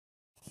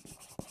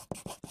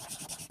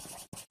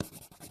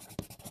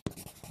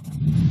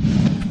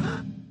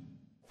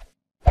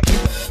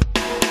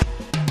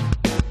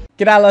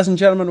G'day ladies and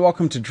gentlemen,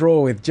 welcome to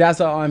Draw with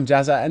Jazza. I'm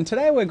Jazza, and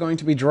today we're going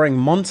to be drawing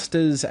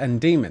monsters and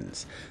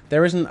demons.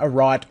 There isn't a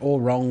right or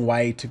wrong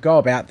way to go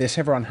about this,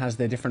 everyone has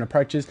their different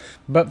approaches,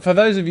 but for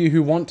those of you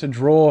who want to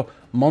draw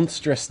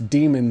monstrous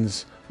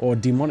demons or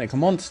demonic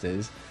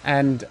monsters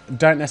and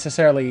don't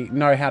necessarily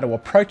know how to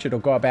approach it or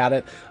go about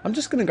it, I'm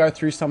just going to go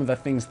through some of the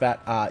things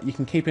that you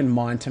can keep in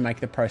mind to make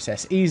the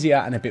process easier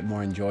and a bit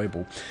more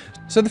enjoyable.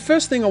 So the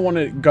first thing I want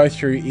to go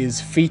through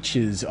is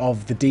features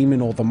of the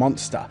demon or the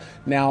monster.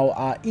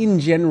 Now, in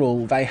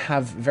general, they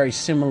have very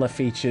similar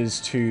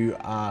features to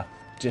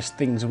just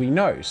things we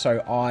know,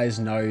 so eyes,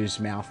 nose,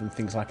 mouth, and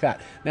things like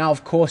that. Now,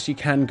 of course, you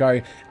can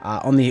go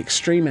on the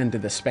extreme end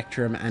of the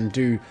spectrum and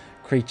do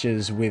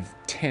creatures with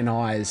 10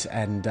 eyes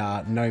and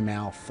no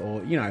mouth,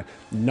 or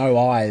no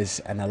eyes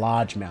and a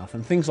large mouth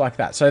and things like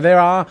that. So there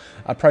are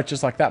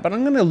approaches like that, but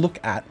I'm going to look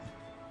at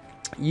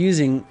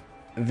using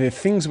the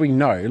things we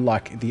know,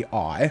 like the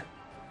eye,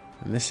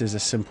 and this is a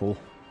simple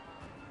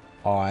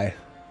eye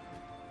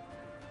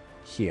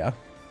here,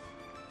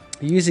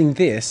 using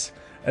this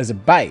as a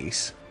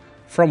base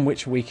from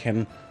which we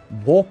can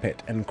warp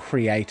it and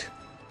create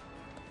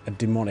a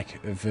demonic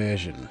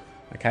version.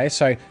 Okay,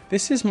 so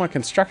this is my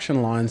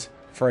construction lines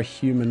for a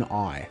human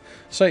eye.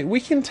 So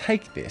we can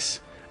take this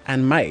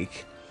and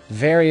make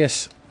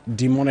various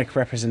demonic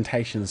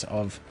representations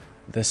of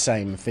the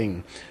same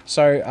thing.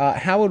 So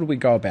how would we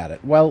go about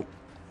it? Well,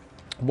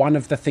 one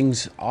of the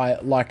things I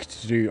like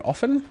to do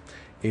often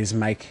is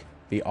make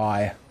the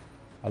eye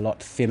a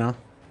lot thinner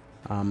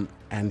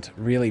and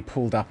really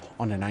pulled up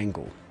on an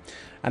angle.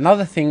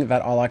 Another thing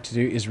that I like to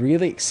do is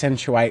really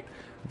accentuate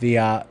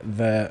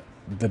the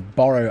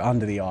burrow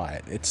under the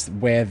eye. It's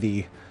where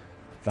the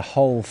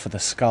hole for the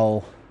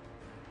skull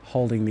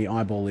holding the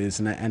eyeball is,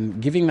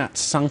 and giving that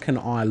sunken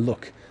eye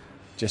look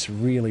just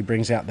really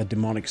brings out the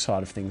demonic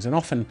side of things. And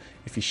often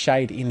if you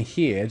shade in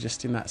here,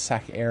 just in that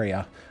sac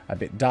area a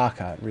bit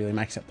darker, it really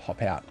makes it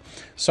pop out.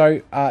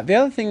 So the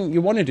other thing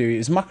you want to do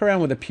is muck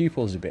around with the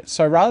pupils a bit.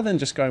 So rather than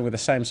just going with the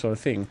same sort of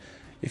thing,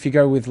 if you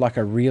go with like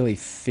a really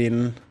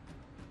thin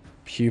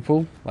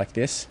pupil like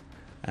this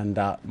and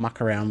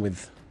muck around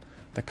with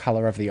the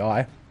color of the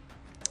eye,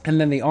 and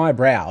then the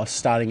eyebrow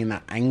starting in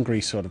that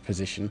angry sort of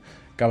position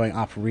going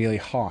up really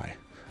high.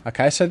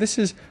 Okay, so this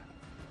is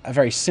a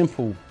very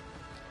simple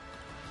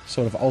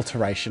sort of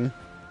alteration.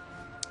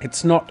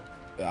 It's not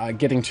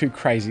getting too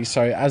crazy,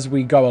 so as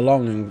we go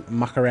along and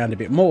muck around a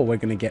bit more, we're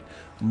going to get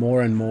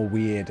more and more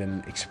weird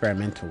and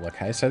experimental.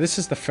 Okay, so this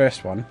is the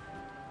first one.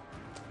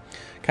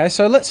 Okay,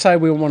 so let's say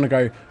we want to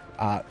go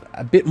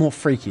a bit more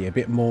freaky, a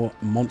bit more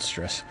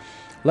monstrous.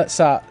 Let's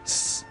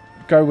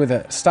go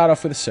with start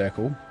off with a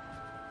circle,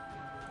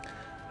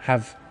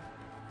 have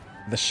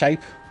the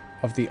shape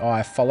of the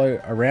eye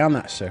follow around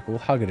that circle,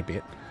 hug it a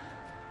bit,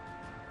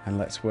 and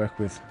let's work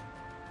with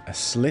a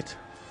slit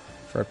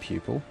for a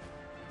pupil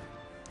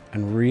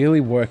and really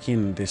work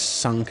in this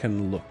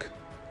sunken look.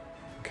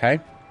 Okay,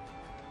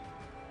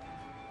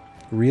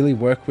 really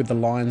work with the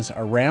lines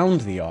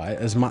around the eye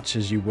as much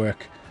as you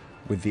work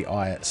with the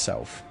eye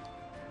itself.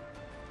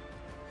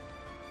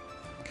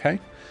 Okay,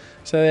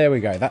 so there we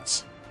go,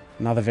 that's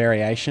another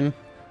variation.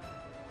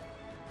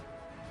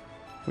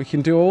 We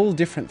can do all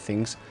different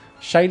things.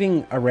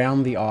 Shading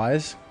around the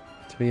eyes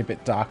to be a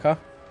bit darker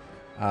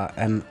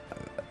and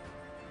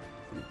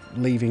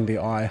leaving the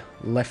eye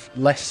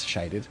less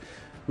shaded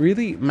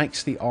really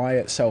makes the eye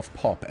itself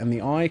pop, and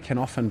the eye can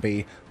often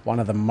be one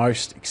of the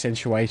most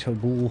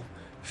accentuatable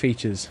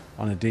features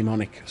on a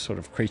demonic sort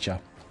of creature.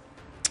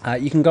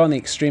 You can go on the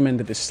extreme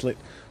end of this slit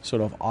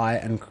sort of eye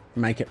and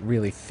make it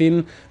really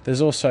thin.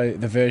 There's also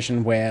the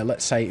version where,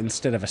 let's say,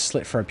 instead of a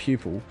slit for a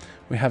pupil,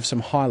 we have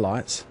some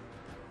highlights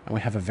and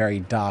we have a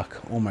very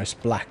dark,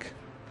 almost black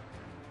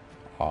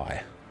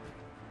eye.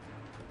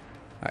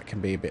 That can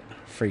be a bit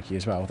freaky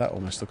as well. That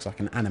almost looks like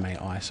an anime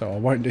eye, so I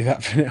won't do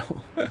that for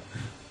now.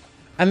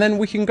 And then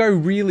we can go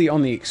really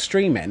on the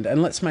extreme end,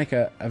 and let's make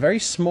a very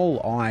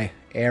small eye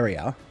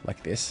area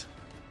like this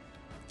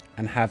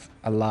and have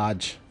a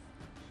large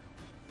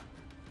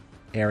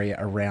area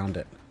around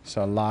it.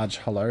 So a large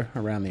hollow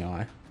around the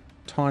eye,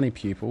 tiny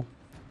pupil,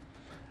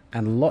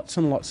 and lots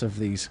of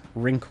these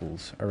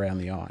wrinkles around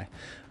the eye,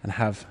 and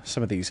have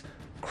some of these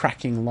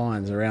cracking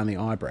lines around the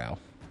eyebrow.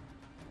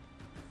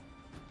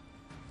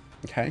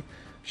 Okay,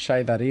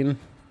 shade that in,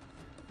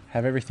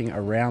 have everything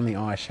around the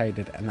eye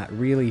shaded, and that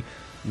really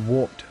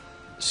warped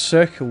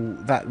circle,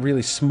 that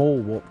really small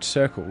warped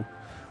circle,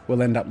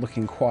 will end up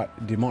looking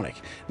quite demonic.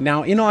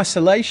 Now, in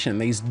isolation,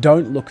 these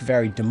don't look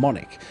very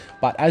demonic,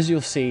 but as you'll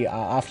see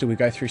after we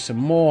go through some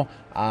more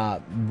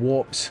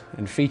warps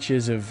and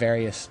features of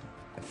various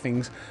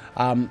things,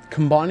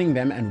 combining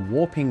them and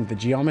warping the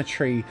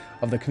geometry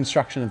of the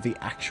construction of the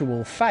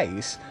actual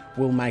face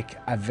will make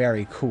a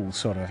very cool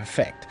sort of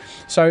effect.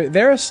 So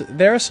there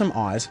are some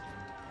eyes,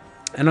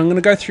 and I'm going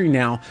to go through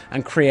now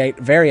and create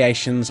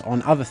variations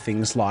on other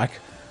things like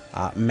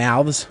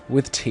mouths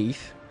with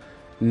teeth,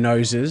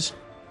 noses,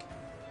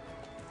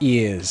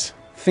 ears,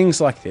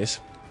 things like this.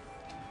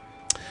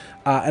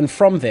 And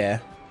from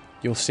there,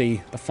 you'll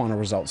see the final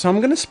result. So I'm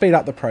going to speed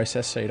up the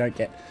process so you don't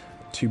get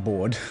too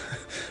bored.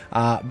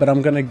 But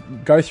I'm going to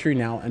go through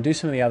now and do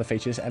some of the other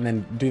features and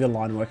then do the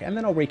line work, and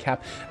then I'll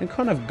recap and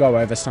kind of go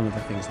over some of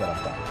the things that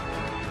I've done.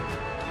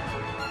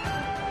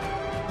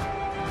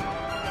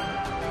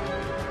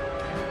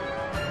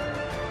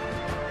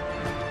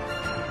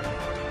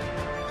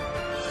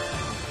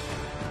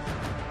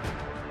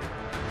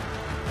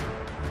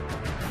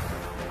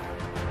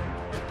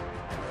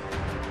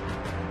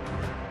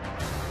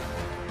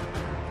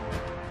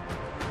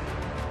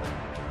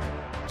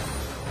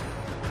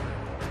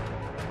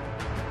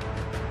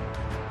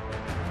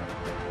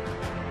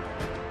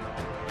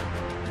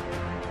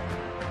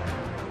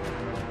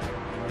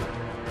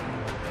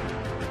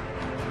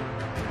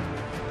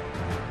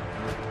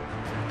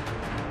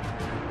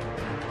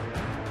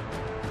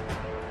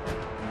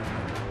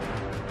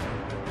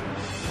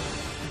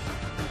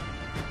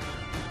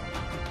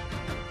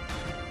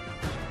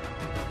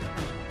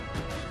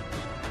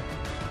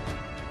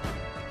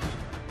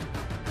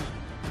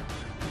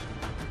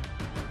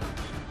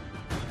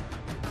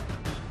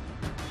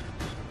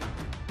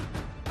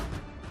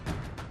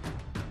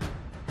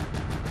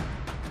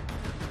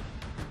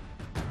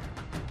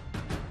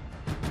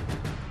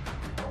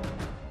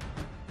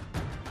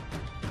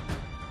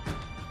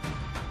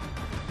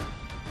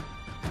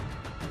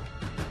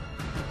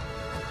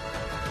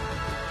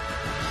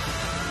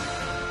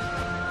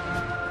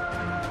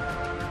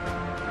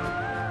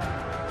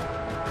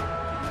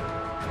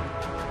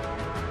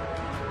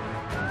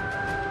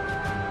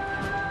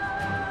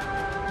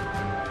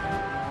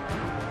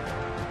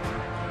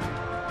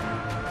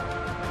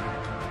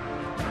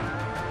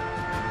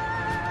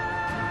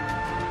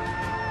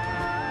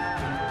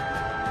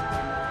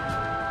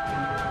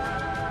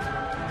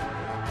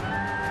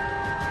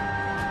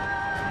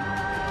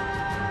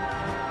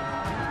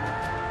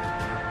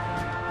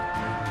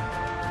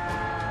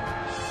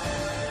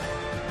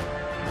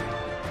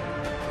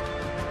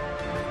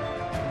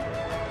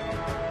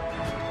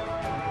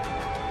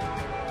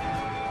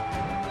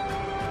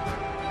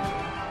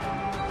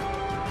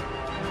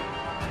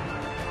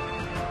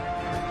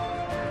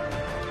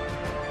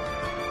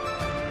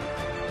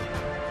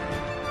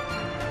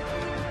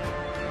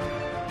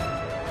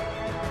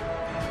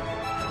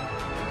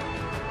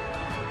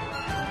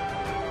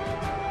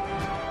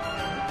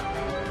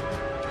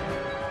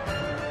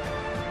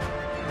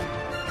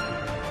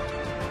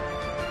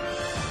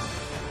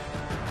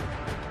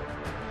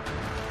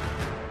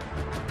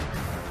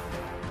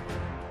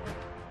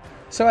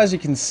 So as you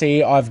can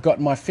see, I've got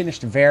my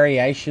finished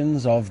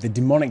variations of the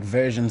demonic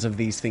versions of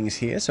these things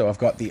here. So I've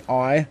got the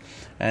eye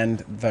and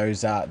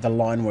those the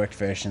line worked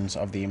versions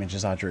of the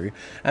images I drew.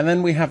 And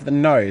then we have the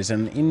nose,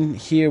 and in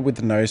here with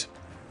the nose,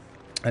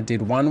 I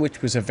did one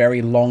which was a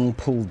very long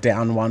pulled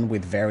down one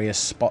with various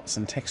spots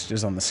and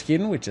textures on the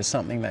skin, which is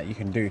something that you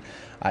can do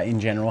in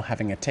general.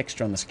 Having a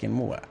texture on the skin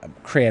will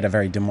create a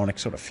very demonic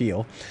sort of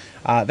feel.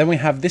 Then we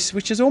have this,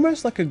 which is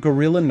almost like a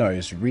gorilla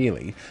nose,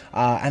 really.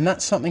 And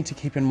that's something to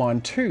keep in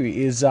mind too,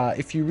 is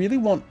if you really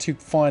want to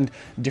find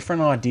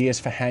different ideas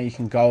for how you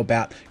can go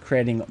about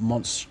creating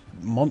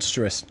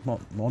monstrous,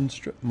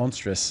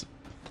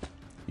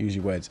 use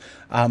your words,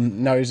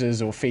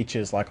 noses or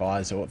features like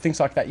eyes or things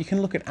like that. You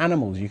can look at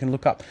animals. You can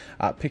look up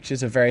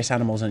pictures of various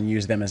animals and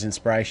use them as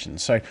inspiration.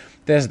 So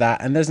there's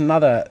that. And there's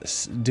another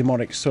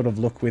demonic sort of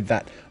look with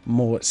that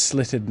more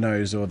slitted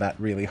nose or that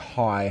really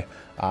high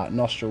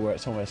nostril where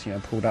it's almost, you know,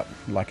 pulled up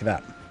like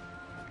that.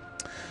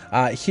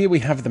 Here we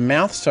have the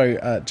mouth,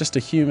 so just a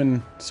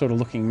human sort of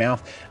looking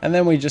mouth, and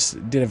then we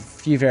just did a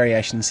few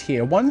variations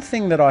here. One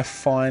thing that I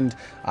find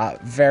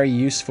very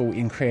useful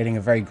in creating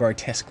a very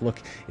grotesque look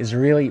is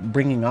really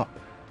bringing up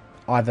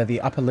either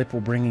the upper lip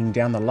or bringing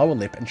down the lower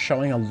lip and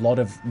showing a lot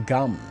of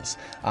gums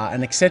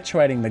and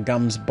accentuating the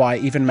gums by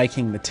even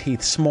making the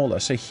teeth smaller.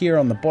 So here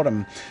on the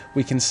bottom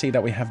we can see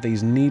that we have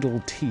these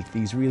needle teeth,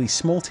 these really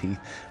small teeth,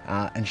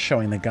 and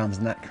showing the gums,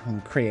 and that can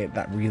create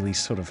that really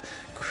sort of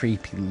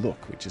creepy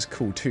look, which is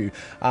cool too.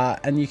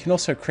 And you can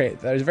also create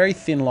those very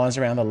thin lines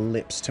around the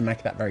lips to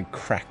make that very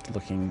cracked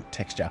looking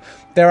texture.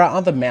 There are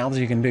other mouths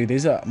you can do.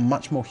 These are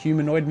much more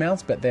humanoid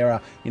mouths, but there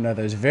are, you know,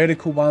 those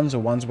vertical ones or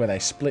ones where they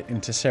split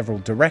into several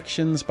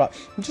directions, but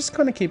I'm just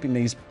kind of keeping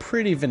these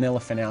pretty vanilla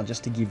for now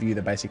just to give you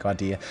the basic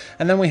idea.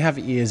 And then we have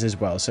ears as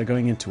well, so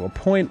going into a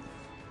point,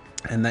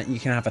 and that you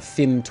can have a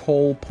thin,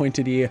 tall,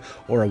 pointed ear,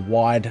 or a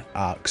wide,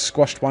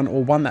 squashed one,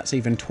 or one that's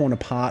even torn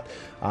apart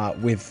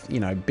with, you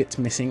know, bits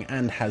missing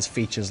and has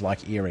features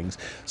like earrings.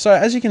 So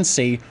as you can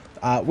see,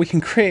 we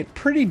can create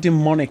pretty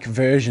demonic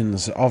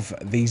versions of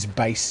these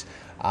base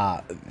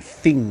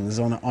things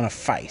on a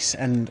face,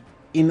 and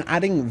in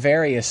adding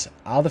various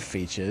other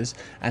features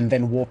and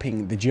then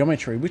warping the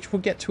geometry, which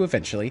we'll get to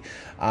eventually,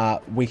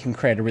 we can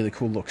create a really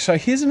cool look. So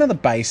here's another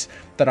base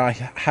that I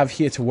have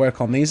here to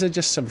work on. These are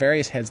just some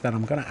various heads that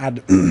I'm going to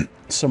add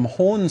some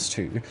horns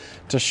to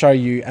show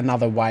you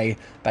another way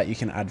that you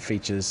can add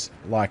features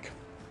like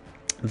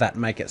that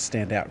make it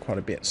stand out quite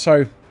a bit.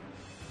 So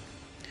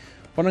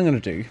what I'm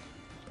going to do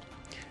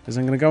is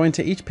I'm going to go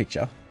into each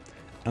picture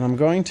and I'm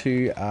going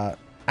to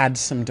add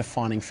some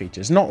defining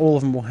features. Not all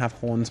of them will have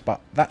horns,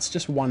 but that's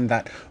just one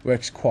that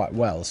works quite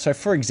well. So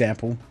for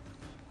example,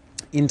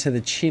 into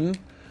the chin,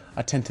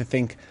 I tend to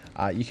think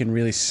you can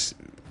really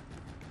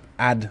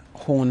add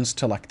horns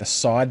to like the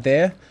side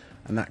there,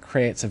 and that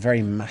creates a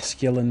very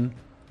masculine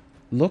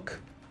look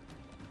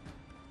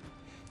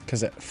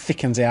because it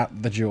thickens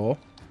out the jaw.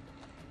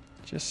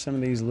 Just some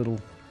of these little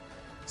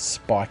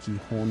spiky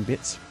horn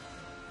bits.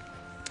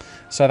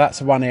 So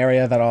that's one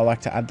area that I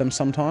like to add them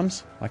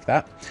sometimes, like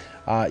that.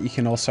 You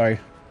can also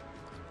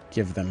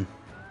give them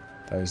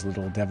those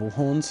little devil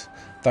horns,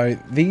 though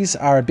these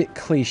are a bit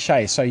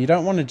cliche, so you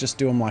don't want to just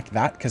do them like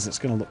that because it's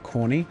going to look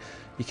corny.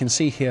 You can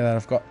see here that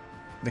I've got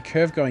the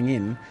curve going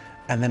in,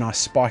 and then I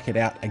spike it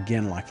out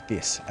again like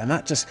this, and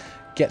that just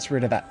gets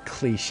rid of that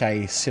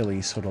cliche,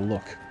 silly sort of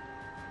look.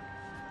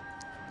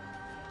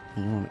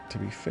 You want it to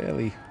be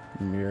fairly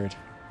mirrored.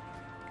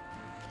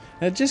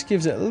 And it just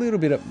gives it a little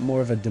bit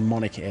more of a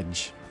demonic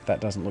edge that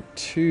doesn't look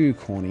too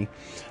corny.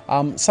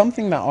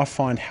 Something that I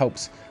find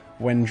helps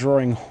when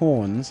drawing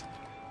horns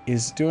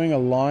is doing a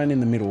line in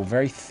the middle,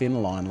 very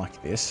thin line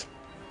like this,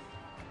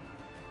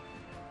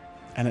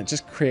 and it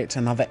just creates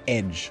another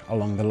edge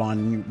along the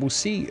line. We'll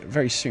see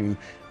very soon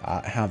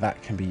how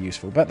that can be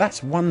useful, but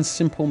that's one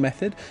simple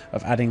method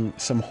of adding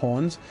some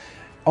horns.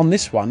 On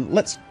this one,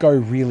 let's go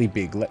really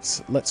big.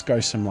 Let's go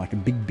some like a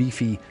big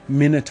beefy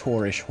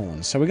minotaurish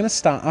horns. So we're going to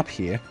start up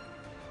here,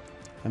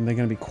 and they're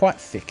going to be quite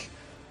thick,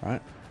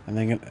 right? And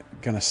they're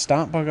going to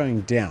start by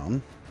going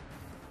down,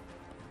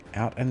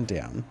 out and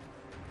down,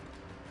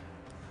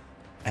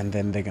 and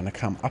then they're going to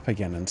come up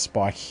again and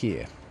spike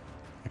here.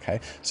 Okay,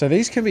 so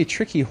these can be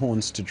tricky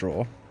horns to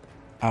draw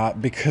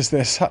because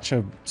they're such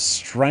a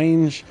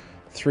strange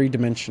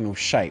three-dimensional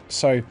shape.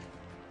 So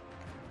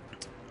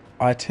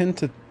I tend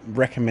to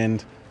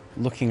recommend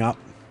looking up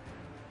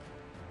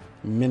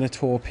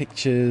minotaur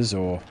pictures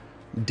or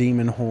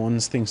demon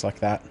horns, things like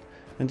that,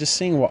 and just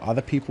seeing what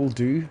other people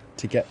do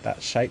to get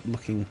that shape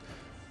looking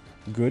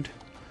good.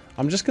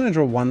 I'm just going to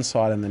draw one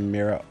side and then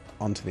mirror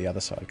onto the other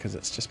side because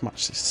it's just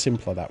much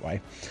simpler that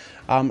way.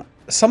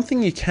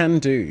 Something you can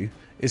do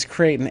is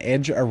create an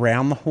edge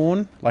around the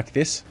horn like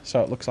this,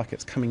 so it looks like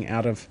it's coming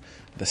out of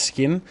the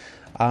skin,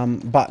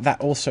 but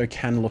that also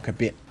can look a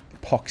bit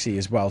poxy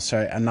as well.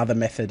 So another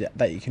method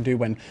that you can do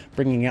when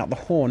bringing out the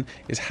horn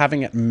is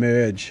having it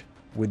merge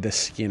with the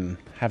skin,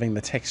 having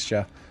the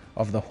texture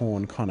of the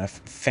horn kind of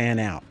fan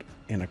out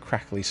in a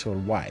crackly sort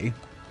of way,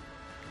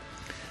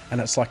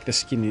 and it's like the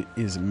skin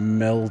is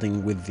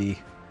melding with the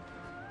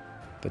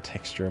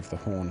texture of the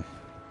horn.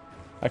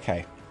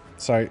 Okay,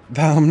 so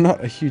I'm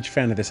not a huge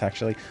fan of this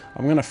actually.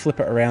 I'm going to flip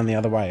it around the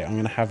other way. I'm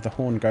going to have the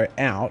horn go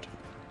out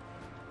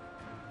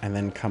and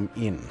then come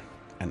in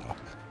and up.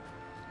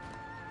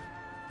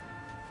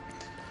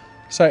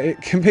 So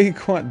it can be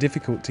quite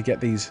difficult to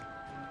get these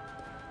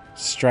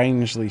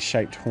strangely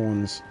shaped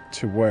horns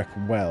to work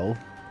well.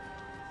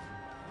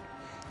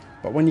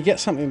 But when you get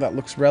something that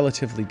looks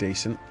relatively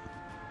decent,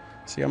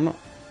 see, I'm not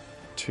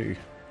too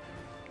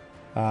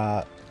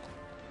fussed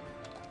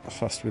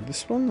with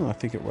this one. I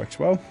think it works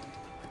well.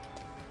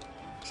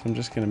 So I'm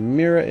just going to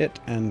mirror it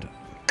and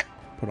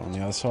put it on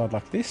the other side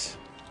like this.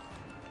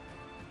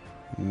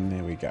 And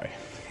there we go.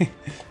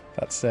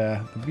 That's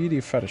the beauty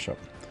of Photoshop.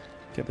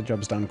 Get the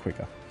jobs done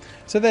quicker.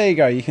 So there you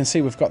go. You can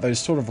see we've got those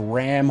sort of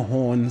ram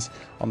horns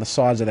on the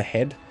sides of the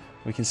head.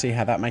 We can see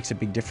how that makes a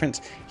big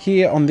difference.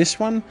 Here on this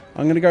one,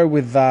 I'm going to go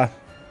with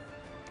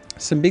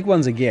some big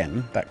ones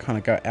again that kind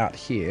of go out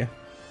here,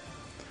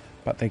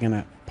 but they're going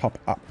to pop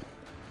up.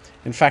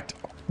 In fact,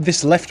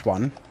 this left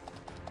one,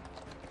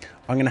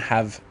 I'm going to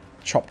have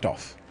chopped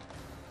off.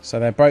 So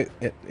they're both,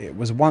 it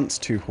was once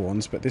two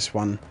horns, but this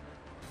one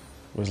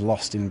was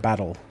lost in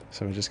battle.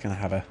 So we're just going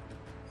to have a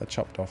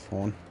chopped off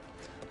horn.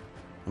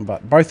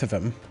 But both of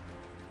them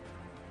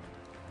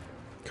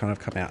kind of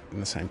come out in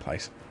the same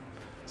place.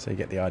 So you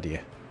get the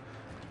idea.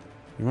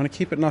 You want to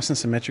keep it nice and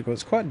symmetrical.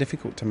 It's quite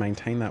difficult to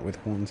maintain that with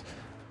horns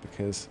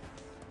because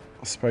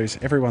I suppose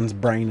everyone's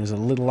brain is a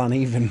little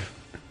uneven.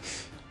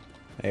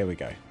 There we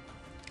go.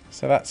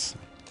 So that's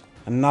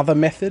another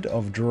method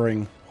of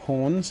drawing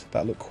horns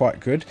that look quite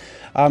good.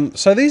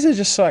 So these are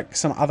just like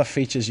some other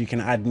features you can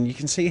add, and you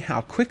can see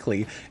how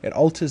quickly it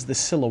alters the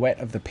silhouette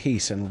of the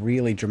piece and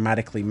really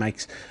dramatically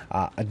makes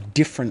a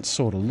different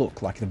sort of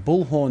look. Like the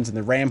bull horns and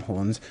the ram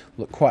horns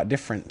look quite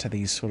different to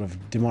these sort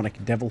of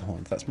demonic devil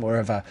horns. That's more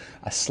of a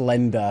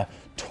slender,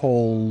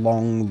 tall,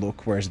 long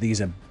look, whereas these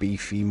are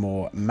beefy,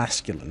 more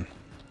masculine.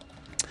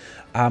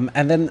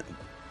 And then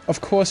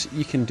of course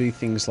you can do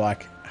things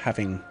like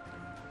having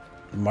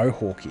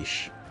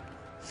mohawkish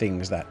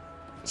things that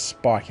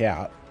spike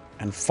out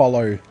and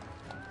follow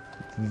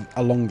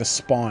along the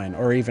spine,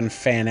 or even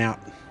fan out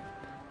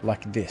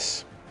like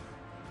this.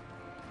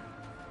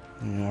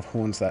 You have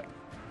horns that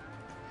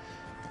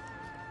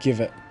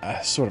give it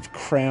a sort of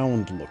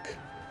crowned look,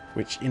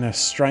 which in a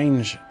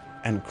strange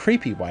and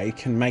creepy way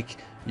can make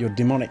your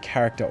demonic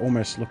character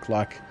almost look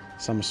like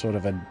some sort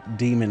of a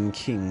demon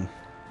king.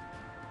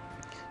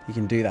 You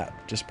can do that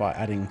just by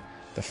adding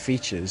the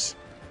features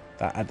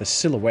that add the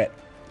silhouette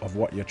of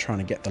what you're trying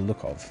to get the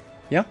look of.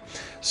 Yeah,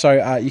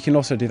 so you can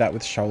also do that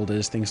with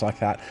shoulders, things like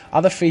that.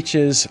 Other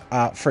features,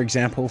 for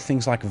example,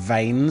 things like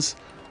veins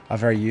are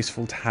very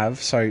useful to have.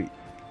 So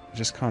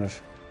just kind of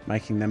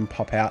making them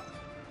pop out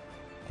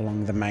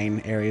along the main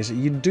areas.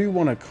 You do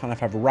want to kind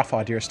of have a rough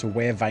idea as to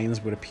where veins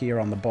would appear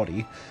on the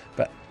body,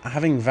 but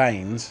having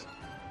veins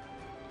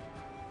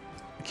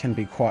can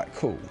be quite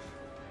cool.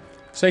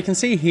 So you can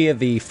see here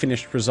the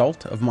finished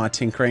result of my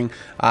tinkering,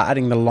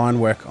 adding the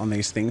line work on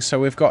these things. So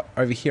we've got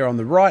over here on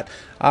the right,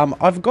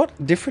 I've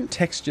got different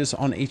textures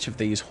on each of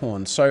these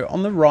horns. So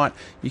on the right,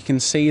 you can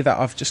see that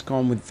I've just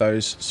gone with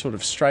those sort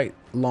of straight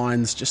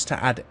lines just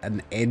to add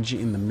an edge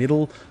in the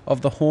middle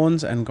of the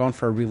horns and gone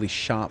for a really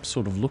sharp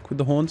sort of look with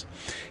the horns.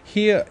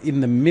 Here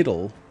in the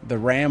middle, the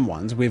ram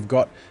ones, we've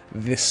got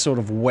this sort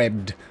of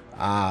webbed,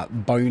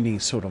 bony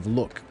sort of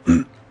look.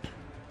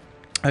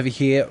 Over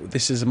here,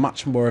 this is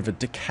much more of a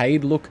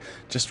decayed look,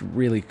 just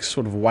really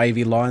sort of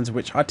wavy lines,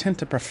 which I tend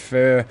to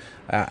prefer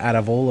out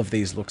of all of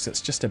these looks.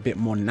 It's just a bit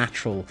more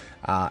natural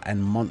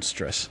and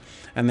monstrous.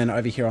 And then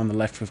over here on the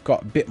left, we've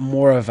got a bit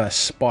more of a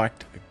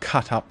spiked,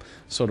 cut up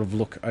sort of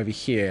look over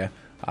here,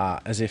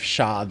 as if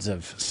shards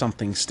of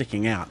something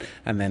sticking out,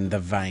 and then the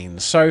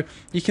veins. So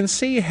you can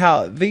see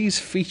how these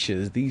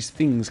features, these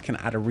things can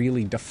add a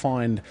really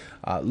defined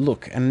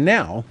look. And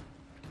now,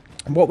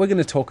 what we're going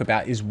to talk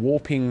about is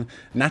warping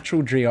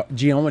natural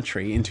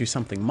geometry into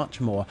something much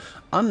more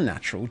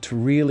unnatural to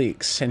really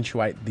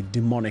accentuate the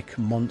demonic,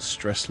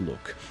 monstrous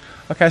look.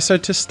 Okay, so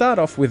to start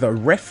off with a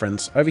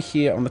reference, over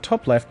here on the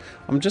top left,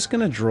 I'm just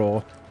going to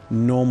draw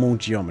normal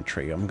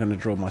geometry. I'm going to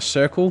draw my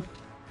circle,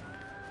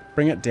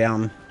 bring it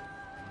down.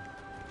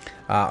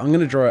 I'm going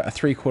to draw a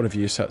 3/4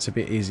 view so it's a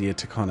bit easier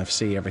to kind of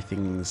see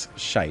everything's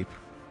shape.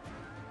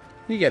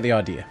 You get the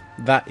idea.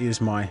 That is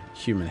my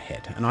human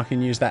head, and I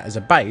can use that as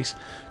a base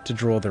to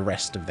draw the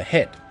rest of the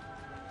head.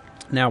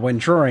 Now, when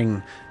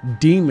drawing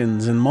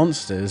demons and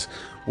monsters,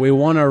 we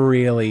want to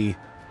really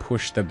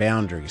push the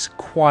boundaries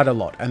quite a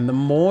lot, and the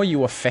more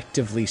you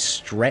effectively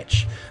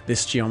stretch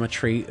this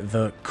geometry,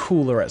 the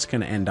cooler it's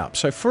going to end up.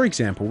 So, for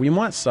example, we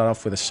might start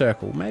off with a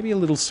circle, maybe a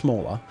little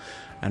smaller,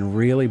 and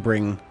really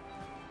bring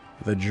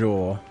the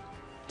jaw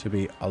to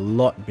be a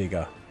lot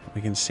bigger.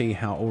 We can see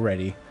how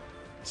already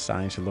it's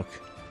starting to look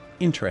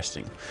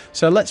interesting.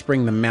 So let's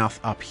bring the mouth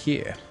up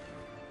here.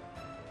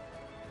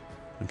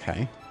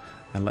 Okay,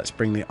 and let's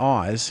bring the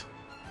eyes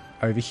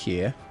over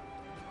here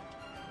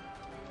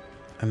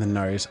and the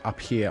nose up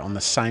here on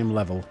the same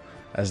level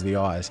as the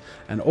eyes.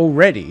 And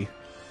already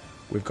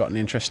we've got an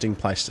interesting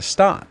place to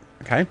start.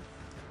 Okay,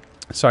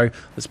 so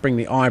let's bring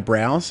the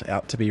eyebrows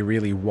out to be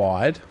really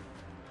wide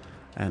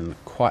and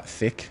quite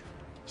thick,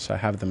 so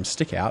have them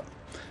stick out.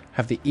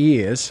 Have the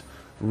ears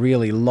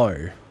really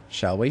low,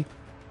 shall we?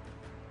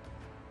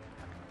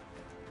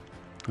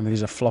 And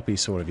these are floppy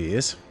sort of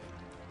ears,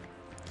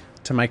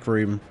 to make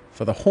room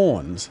for the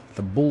horns,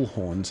 the bull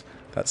horns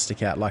that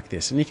stick out like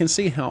this. And you can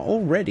see how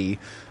already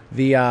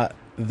the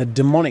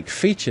demonic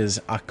features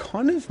are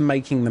kind of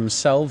making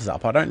themselves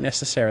up. I don't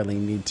necessarily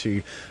need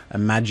to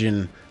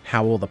imagine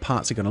how all the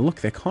parts are going to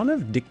look. They're kind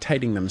of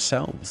dictating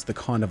themselves, the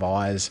kind of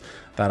eyes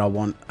that I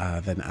want,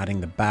 then adding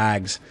the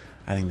bags,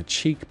 adding the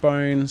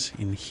cheekbones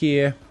in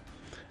here,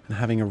 and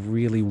having a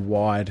really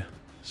wide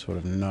sort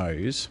of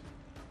nose.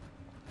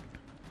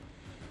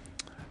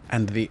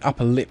 And the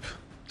upper lip,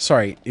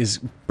 sorry, is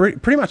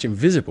pretty much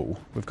invisible.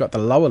 We've got the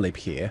lower lip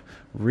here,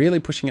 really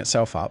pushing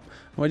itself up.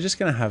 And we're just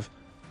going to have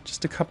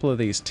just a couple of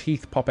these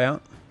teeth pop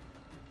out.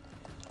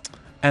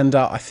 And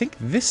I think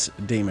this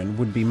demon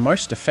would be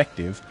most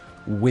effective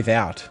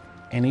without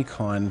any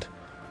kind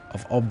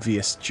of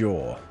obvious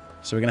jaw.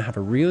 So we're going to have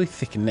a really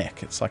thick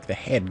neck. It's like the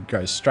head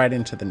goes straight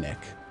into the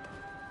neck.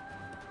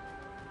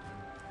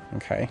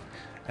 Okay,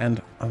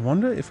 and I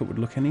wonder if it would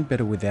look any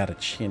better without a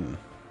chin.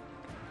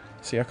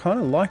 See, I kind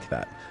of like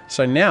that.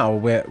 So now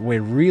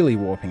we're really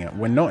warping it.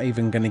 We're not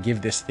even going to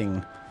give this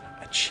thing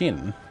a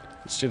chin.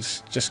 It's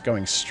just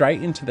going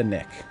straight into the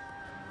neck.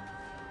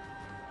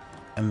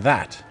 And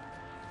that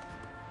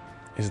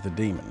is the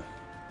demon.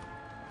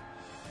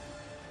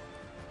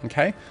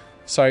 Okay?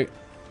 So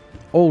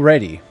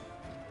already,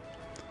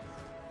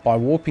 by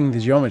warping the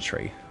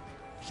geometry,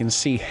 you can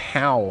see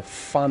how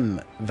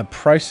fun the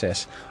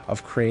process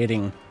of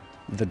creating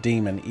the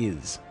demon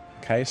is.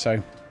 Okay,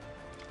 so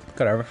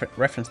got a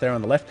reference there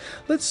on the left.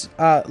 Let's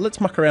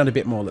muck around a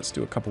bit more. Let's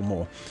do a couple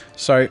more.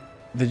 So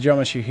the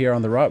geometry here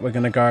on the right, we're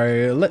going to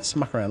go, let's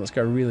muck around. Let's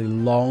go really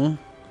long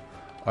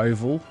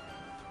oval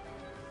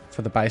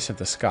for the base of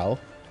the skull.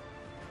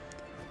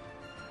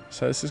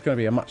 So this is going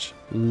to be a much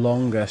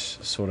longer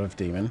sort of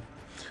demon.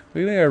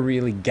 We're going to go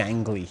really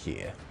gangly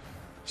here.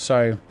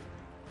 So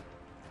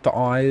the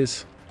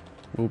eyes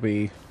will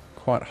be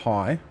quite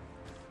high,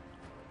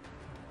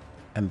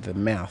 and the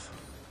mouth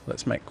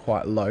let's make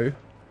quite low.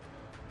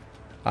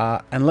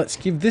 And let's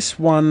give this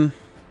one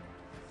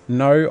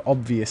no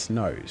obvious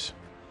nose.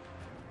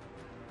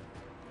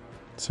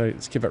 So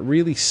let's give it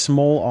really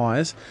small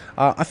eyes.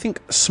 I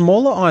think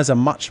smaller eyes are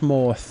much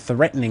more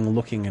threatening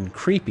looking and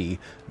creepy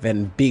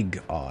than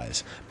big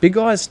eyes. Big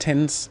eyes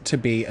tends to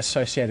be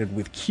associated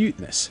with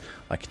cuteness,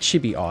 like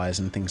chibi eyes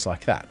and things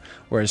like that.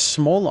 Whereas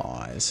smaller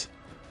eyes,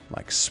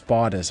 like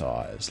spider's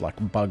eyes,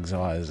 like bug's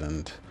eyes,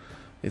 and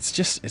it's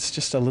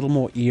just a little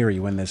more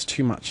eerie when there's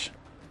too much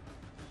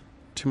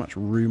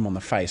room on the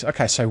face.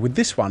 Okay, so with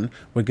this one,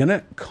 we're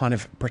gonna kind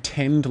of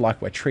pretend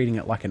like we're treating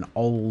it like an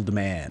old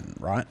man,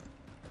 right?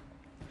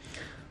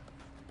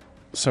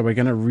 So we're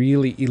gonna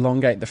really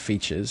elongate the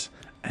features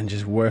and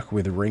just work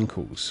with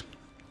wrinkles.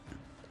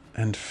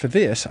 And for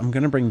this, I'm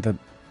gonna bring the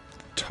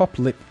top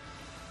lip.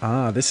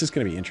 This is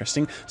gonna be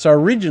interesting. So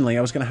originally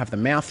I was gonna have the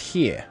mouth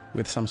here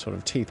with some sort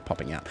of teeth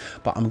popping out,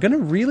 but I'm gonna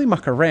really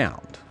muck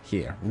around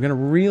here. I'm gonna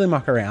really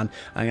muck around.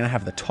 I'm gonna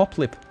have the top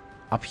lip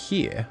up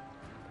here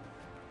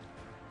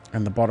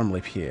and the bottom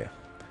lip here,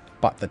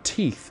 but the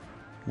teeth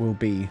will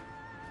be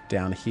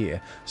down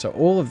here. So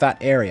all of that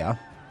area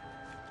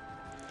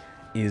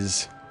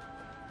is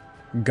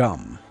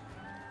gum,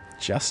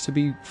 just to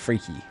be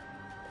freaky.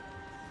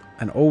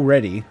 And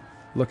already,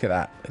 look at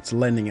that, it's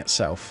lending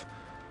itself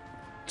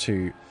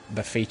to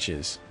the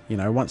features. You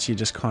know, once you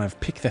just kind of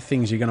pick the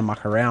things you're going to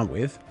muck around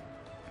with,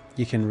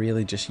 you can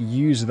really just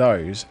use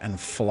those and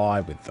fly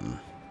with them.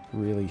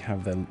 Really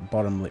have the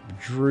bottom lip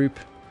droop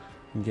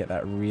and get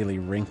that really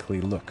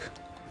wrinkly look.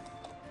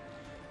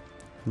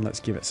 And let's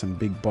give it some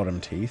big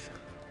bottom teeth.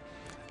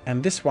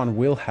 And this one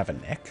will have a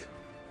neck,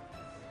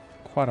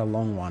 quite a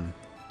long one.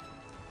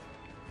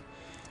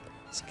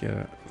 Let's get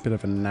a bit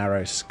of a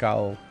narrow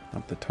skull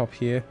up the top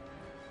here.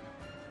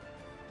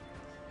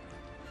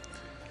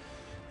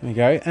 There we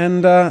go.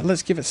 And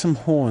let's give it some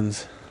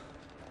horns.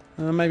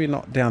 Maybe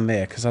not down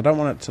there, because I don't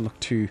want it to look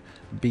too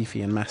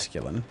beefy and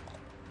masculine.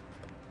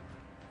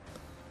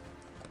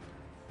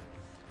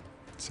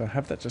 So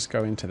have that just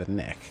go into the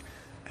neck.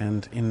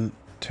 And in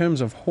terms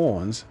of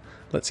horns,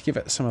 let's give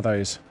it some of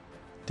those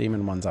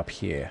demon ones up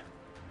here.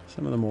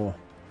 Some of the more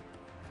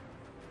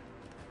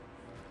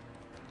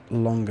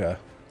longer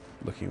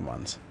looking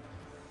ones.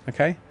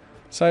 Okay,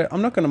 so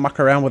I'm not going to muck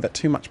around with it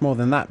too much more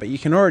than that, but you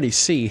can already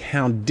see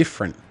how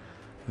different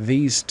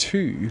these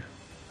two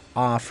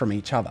are from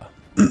each other.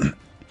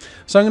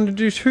 So I'm going to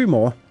do two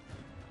more.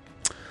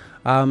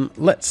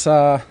 Let's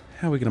how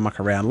are we going to muck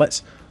around?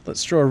 Let's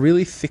draw a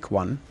really thick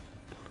one.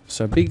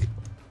 So big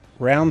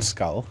round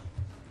skull,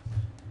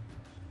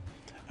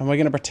 and we're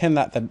going to pretend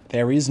that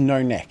there is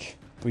no neck.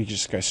 We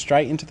just go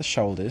straight into the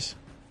shoulders.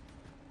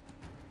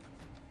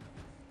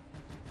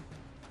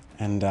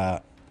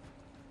 And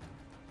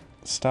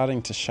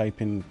starting to shape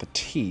in the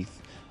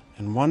teeth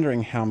and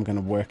wondering how I'm going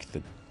to work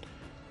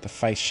the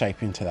face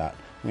shape into that.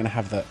 I'm going to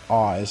have the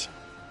eyes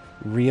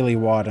really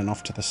wide and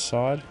off to the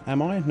side.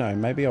 Am I? No,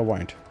 maybe I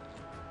won't.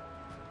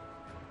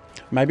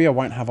 Maybe I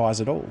won't have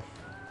eyes at all.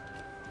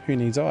 Who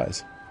needs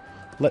eyes?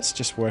 Let's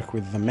just work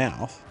with the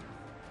mouth.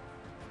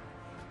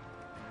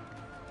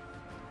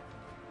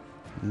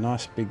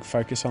 Nice big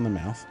focus on the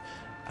mouth.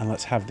 And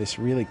let's have this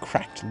really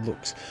cracked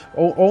looks.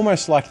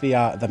 Almost like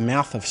the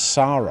mouth of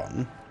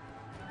Sauron.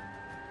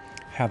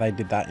 How they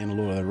did that in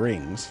Lord of the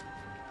Rings.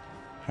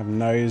 Have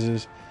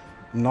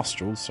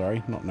nostrils,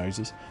 sorry, not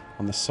noses,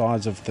 on the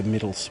sides of the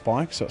middle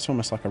spike. So it's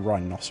almost like a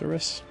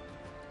rhinoceros.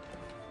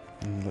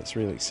 And let's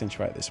really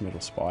accentuate this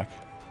middle spike.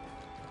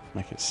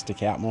 Make it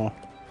stick out more.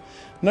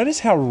 Notice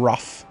how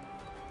rough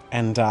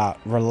and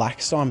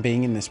relaxed I'm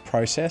being in this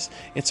process.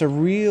 It's a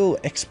real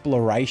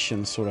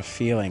exploration sort of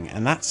feeling,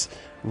 and that's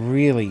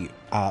really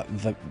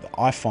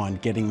I find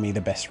getting me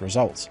the best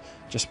results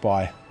just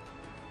by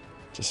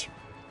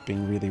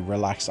being really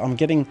relaxed. I'm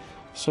getting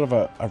sort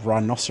of a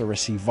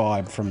rhinoceros-y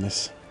vibe from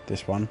this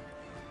one.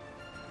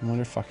 I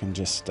wonder if I can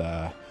just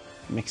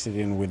mix it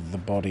in with the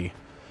body.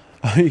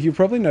 You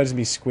probably notice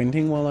me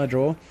squinting while I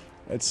draw.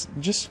 It's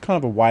just kind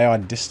of a way I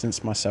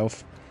distance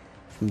myself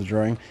from the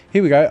drawing.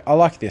 Here we go. I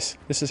like this.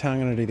 This is how I'm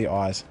going to do the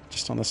eyes.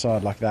 Just on the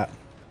side like that.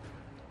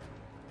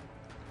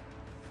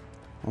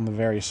 On the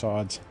very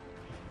sides.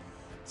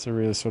 It's a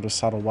really sort of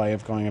subtle way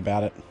of going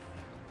about it.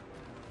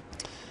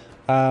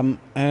 And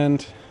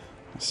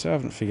I still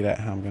haven't figured out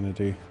how I'm going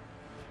to do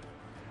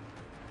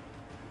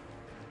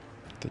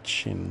the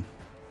chin.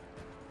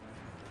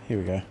 Here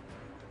we go.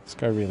 Let's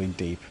go really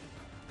deep.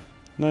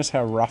 Notice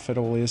how rough it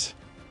all is.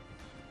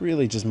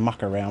 Really just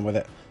muck around with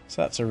it.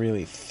 So that's a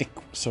really thick,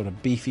 sort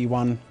of beefy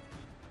one.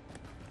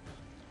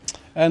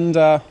 And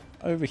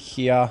over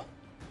here,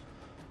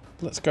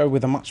 let's go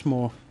with a much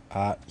more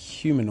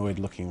humanoid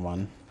looking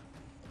one.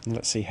 And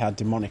let's see how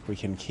demonic we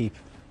can keep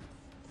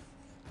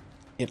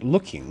it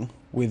looking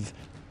with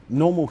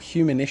normal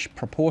humanish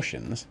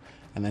proportions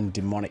and then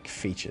demonic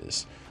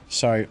features.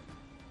 So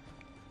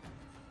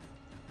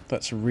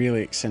let's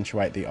really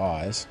accentuate the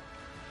eyes.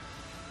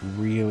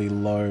 Really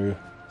low,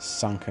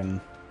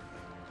 sunken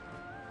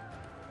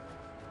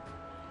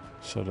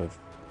sort of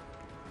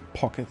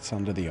pockets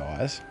under the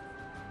eyes.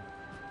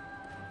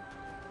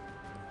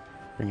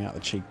 Bring out the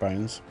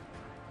cheekbones.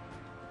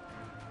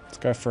 Let's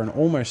go for an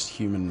almost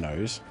human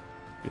nose,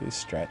 really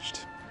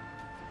stretched.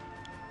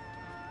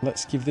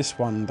 Let's give this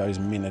one those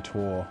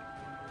Minotaur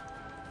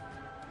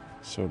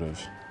sort of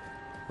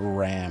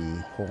ram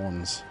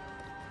horns.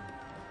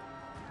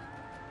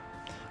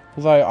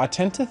 Although I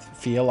tend to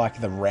feel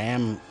like the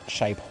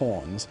ram-shaped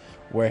horns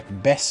work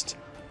best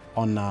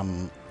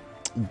on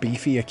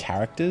beefier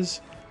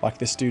characters. Like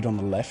this dude on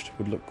the left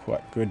would look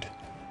quite good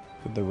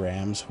with the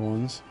ram's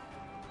horns.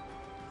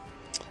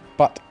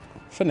 But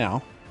for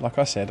now, like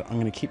I said, I'm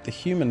going to keep the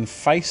human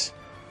face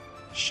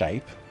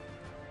shape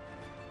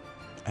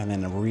and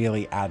then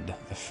really add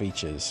the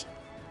features.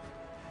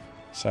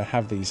 So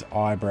have these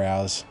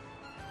eyebrows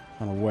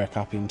kind of work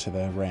up into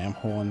the ram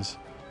horns,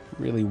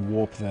 really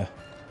warp the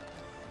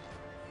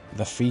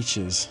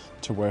features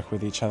to work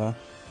with each other,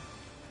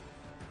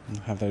 and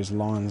have those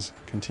lines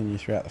continue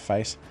throughout the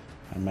face,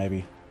 and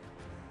maybe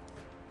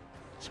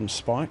some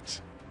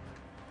spikes.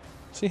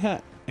 See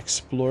how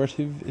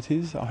explorative it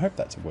is? I hope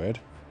that's a word.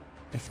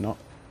 If not,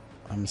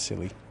 I'm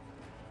silly.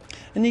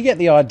 And you get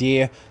the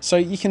idea. So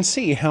you can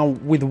see how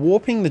with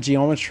warping the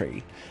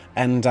geometry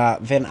and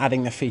then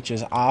adding the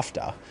features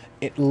after,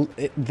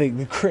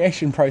 the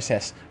creation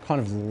process kind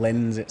of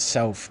lends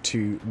itself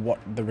to what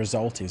the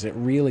result is. It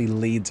really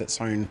leads its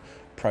own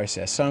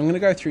process. So I'm going to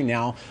go through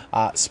now,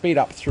 speed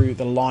up through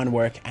the line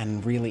work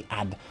and really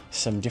add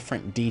some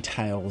different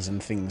details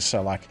and things.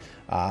 So like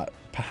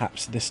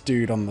perhaps this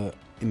dude in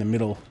the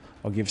middle,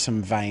 I'll give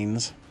some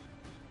veins.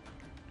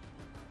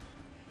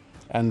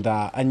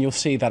 And you'll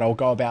see that I'll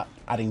go about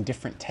adding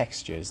different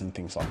textures and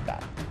things like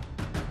that.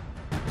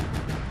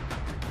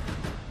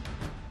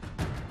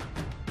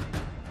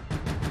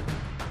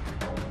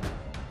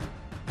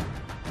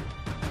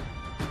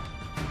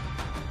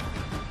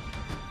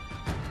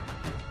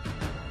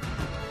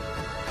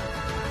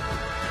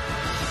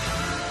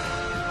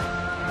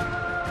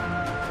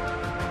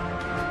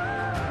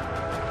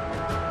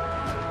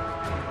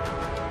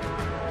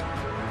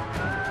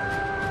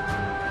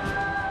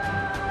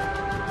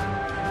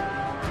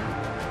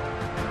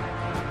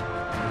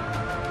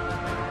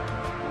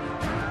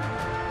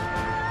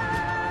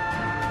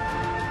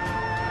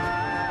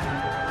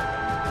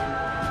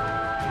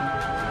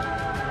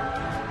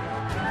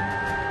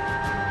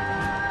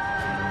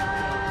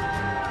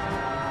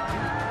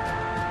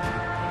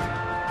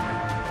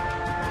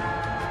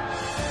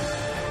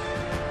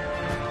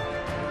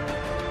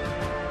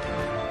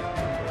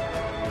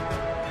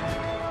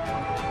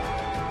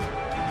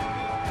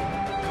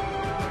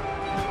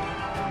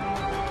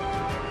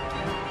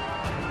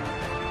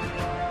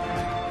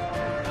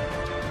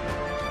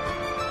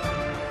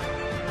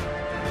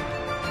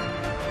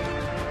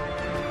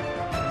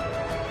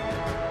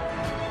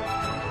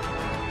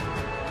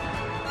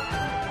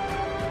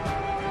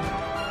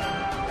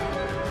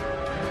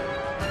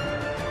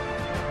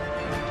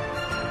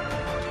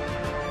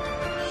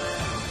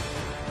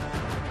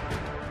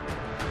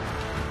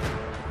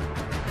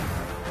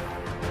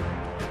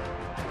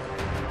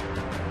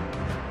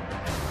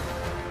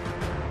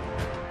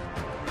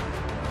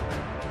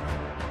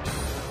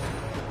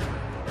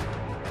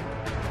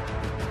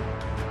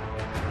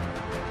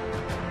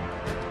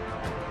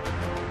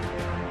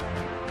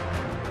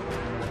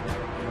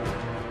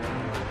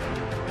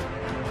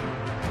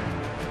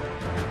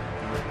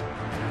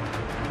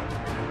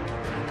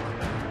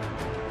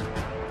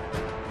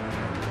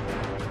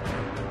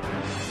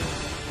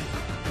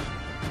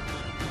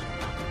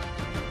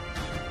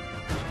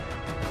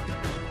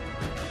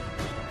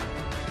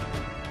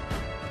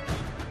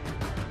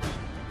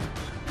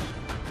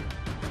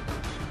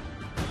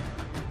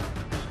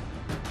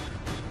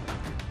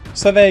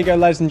 So there you go,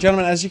 ladies and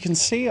gentlemen. As you can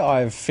see,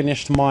 I've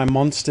finished my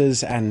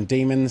monsters and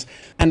demons.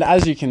 And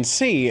as you can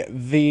see,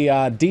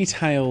 the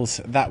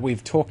details that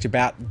we've talked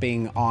about,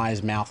 being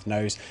eyes, mouth,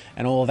 nose,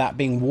 and all of that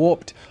being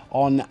warped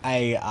on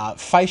a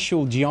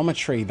facial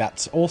geometry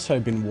that's also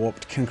been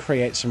warped, can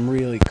create some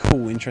really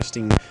cool,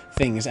 interesting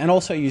things. And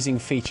also using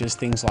features,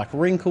 things like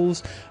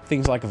wrinkles,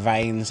 things like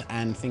veins,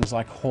 and things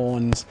like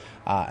horns,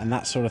 and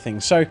that sort of thing.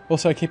 So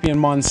also keeping in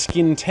mind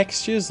skin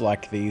textures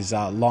like these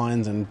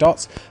lines and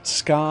dots,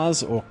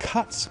 scars or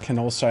cuts can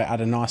also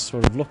add a nice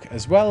sort of look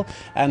as well,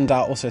 and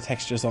also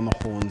textures on the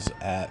horns,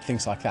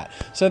 things like that.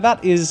 So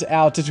that is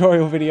our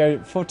tutorial video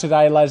for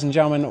today, ladies and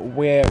gentlemen,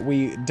 where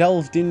we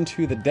delved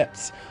into the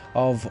depths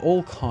of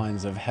all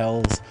kinds of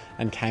hells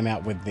and came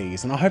out with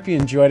these. And I hope you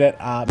enjoyed it.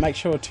 Make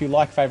sure to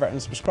like, favorite,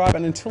 and subscribe.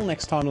 And until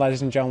next time,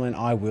 ladies and gentlemen,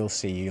 I will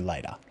see you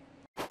later.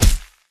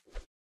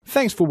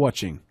 Thanks for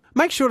watching.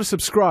 Make sure to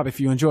subscribe if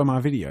you enjoy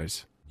my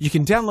videos. You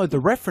can download the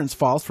reference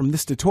files from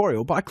this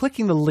tutorial by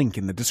clicking the link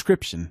in the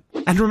description.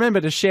 And remember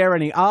to share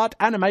any art,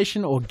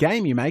 animation, or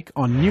game you make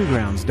on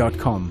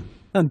Newgrounds.com.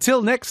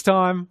 Until next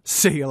time,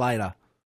 see you later.